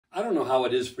I don't know how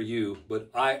it is for you,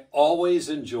 but I always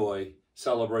enjoy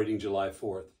celebrating July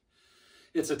 4th.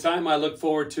 It's a time I look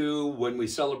forward to when we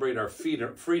celebrate our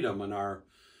freedom and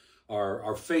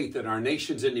our faith and our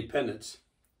nation's independence.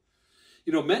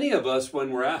 You know, many of us, when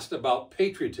we're asked about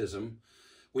patriotism,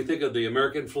 we think of the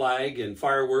American flag and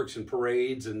fireworks and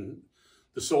parades and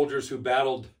the soldiers who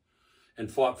battled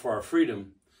and fought for our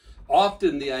freedom.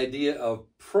 Often the idea of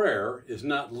prayer is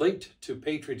not linked to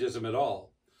patriotism at all.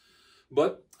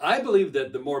 But I believe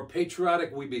that the more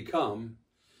patriotic we become,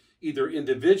 either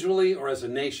individually or as a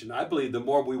nation, I believe the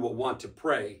more we will want to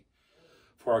pray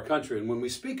for our country. And when we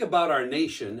speak about our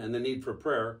nation and the need for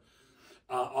prayer,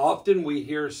 often we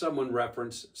hear someone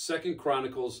reference 2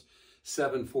 Chronicles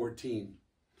 7:14.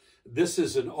 This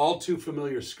is an all too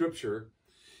familiar scripture.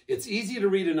 It's easy to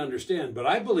read and understand, but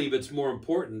I believe it's more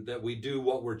important that we do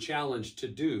what we're challenged to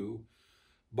do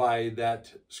by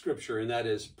that scripture, and that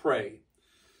is pray.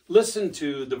 Listen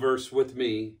to the verse with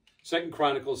me, 2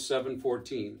 Chronicles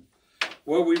 7:14,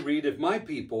 where we read, "If my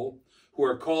people who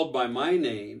are called by my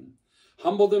name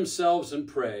humble themselves and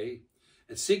pray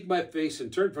and seek my face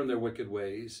and turn from their wicked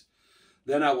ways,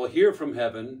 then I will hear from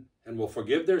heaven and will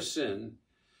forgive their sin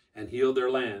and heal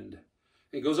their land." And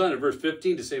he goes on in verse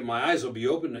 15 to say, "My eyes will be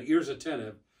open and ears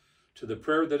attentive to the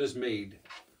prayer that is made."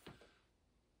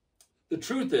 The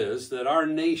truth is that our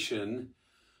nation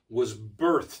was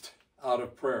birthed out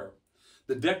of prayer.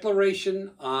 The Declaration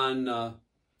of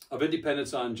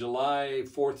Independence on July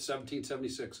 4th,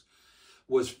 1776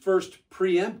 was first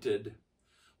preempted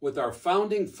with our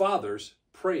founding fathers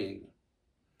praying.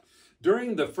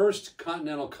 During the First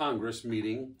Continental Congress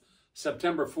meeting,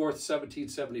 September 4th,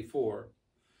 1774,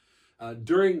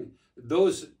 during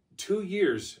those 2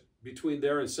 years between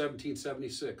there and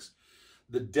 1776,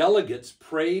 the delegates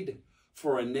prayed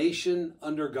for a nation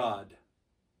under God.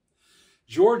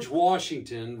 George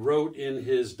Washington wrote in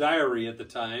his diary at the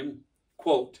time,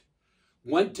 quote,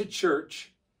 "Went to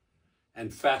church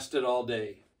and fasted all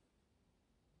day."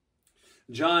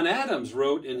 John Adams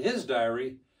wrote in his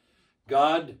diary,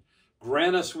 "God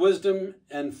grant us wisdom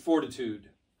and fortitude."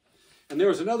 And there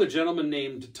was another gentleman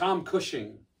named Tom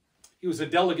Cushing. He was a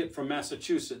delegate from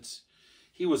Massachusetts.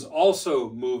 He was also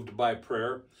moved by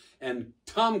prayer, and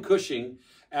Tom Cushing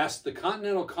asked the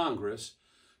Continental Congress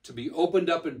to be opened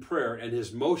up in prayer, and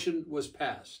his motion was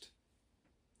passed.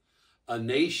 A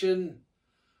nation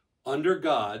under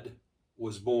God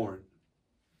was born.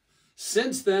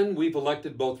 Since then, we've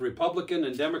elected both Republican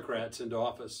and Democrats into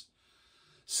office.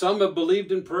 Some have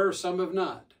believed in prayer, some have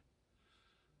not.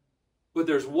 But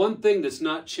there's one thing that's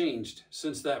not changed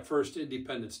since that first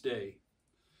Independence Day.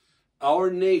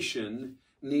 Our nation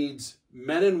needs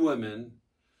men and women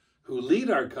who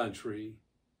lead our country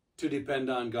to depend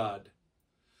on God.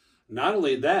 Not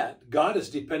only that, God is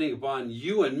depending upon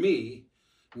you and me,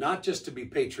 not just to be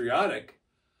patriotic,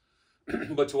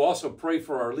 but to also pray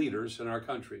for our leaders in our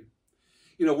country.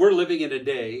 You know, we're living in a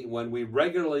day when we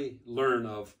regularly learn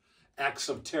of acts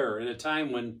of terror, in a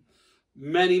time when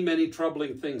many, many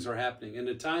troubling things are happening, in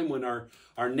a time when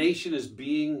our nation is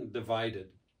being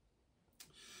divided.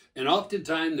 And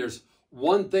oftentimes there's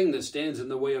one thing that stands in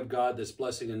the way of God that's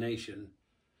blessing a nation,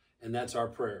 and that's our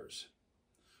prayers.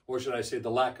 Or should I say the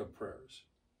lack of prayers.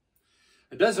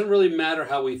 It doesn't really matter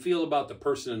how we feel about the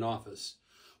person in office.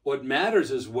 What matters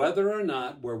is whether or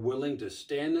not we're willing to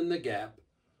stand in the gap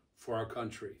for our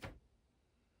country.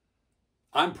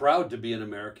 I'm proud to be an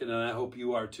American, and I hope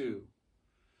you are too.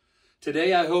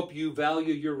 Today, I hope you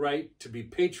value your right to be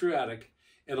patriotic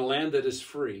in a land that is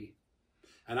free.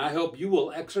 And I hope you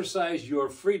will exercise your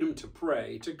freedom to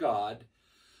pray to God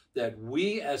that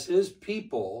we as his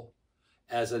people,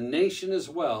 as a nation as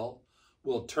well,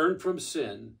 will turn from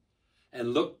sin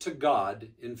and look to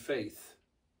God in faith.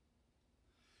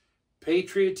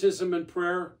 Patriotism and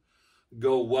prayer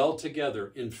go well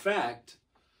together. In fact,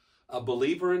 a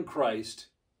believer in Christ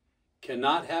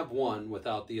cannot have one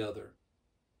without the other.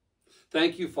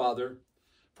 Thank you, Father,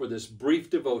 for this brief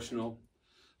devotional,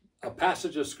 a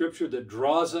passage of Scripture that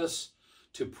draws us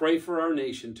to pray for our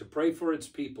nation, to pray for its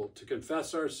people, to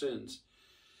confess our sins,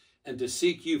 and to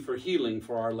seek you for healing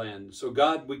for our land. So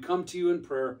God, we come to you in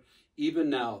prayer even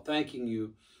now, thanking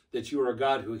you that you are a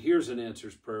God who hears and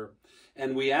answers prayer.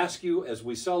 And we ask you, as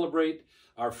we celebrate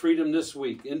our freedom this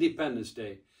week, Independence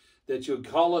Day, that you'll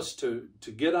call us to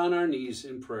get on our knees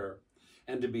in prayer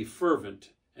and to be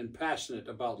fervent and passionate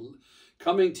about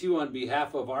coming to you on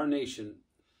behalf of our nation.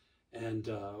 And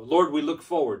Lord, we look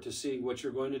forward to seeing what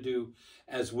you're going to do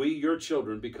as we, your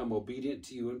children, become obedient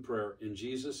to you in prayer. In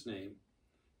Jesus' name,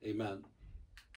 amen.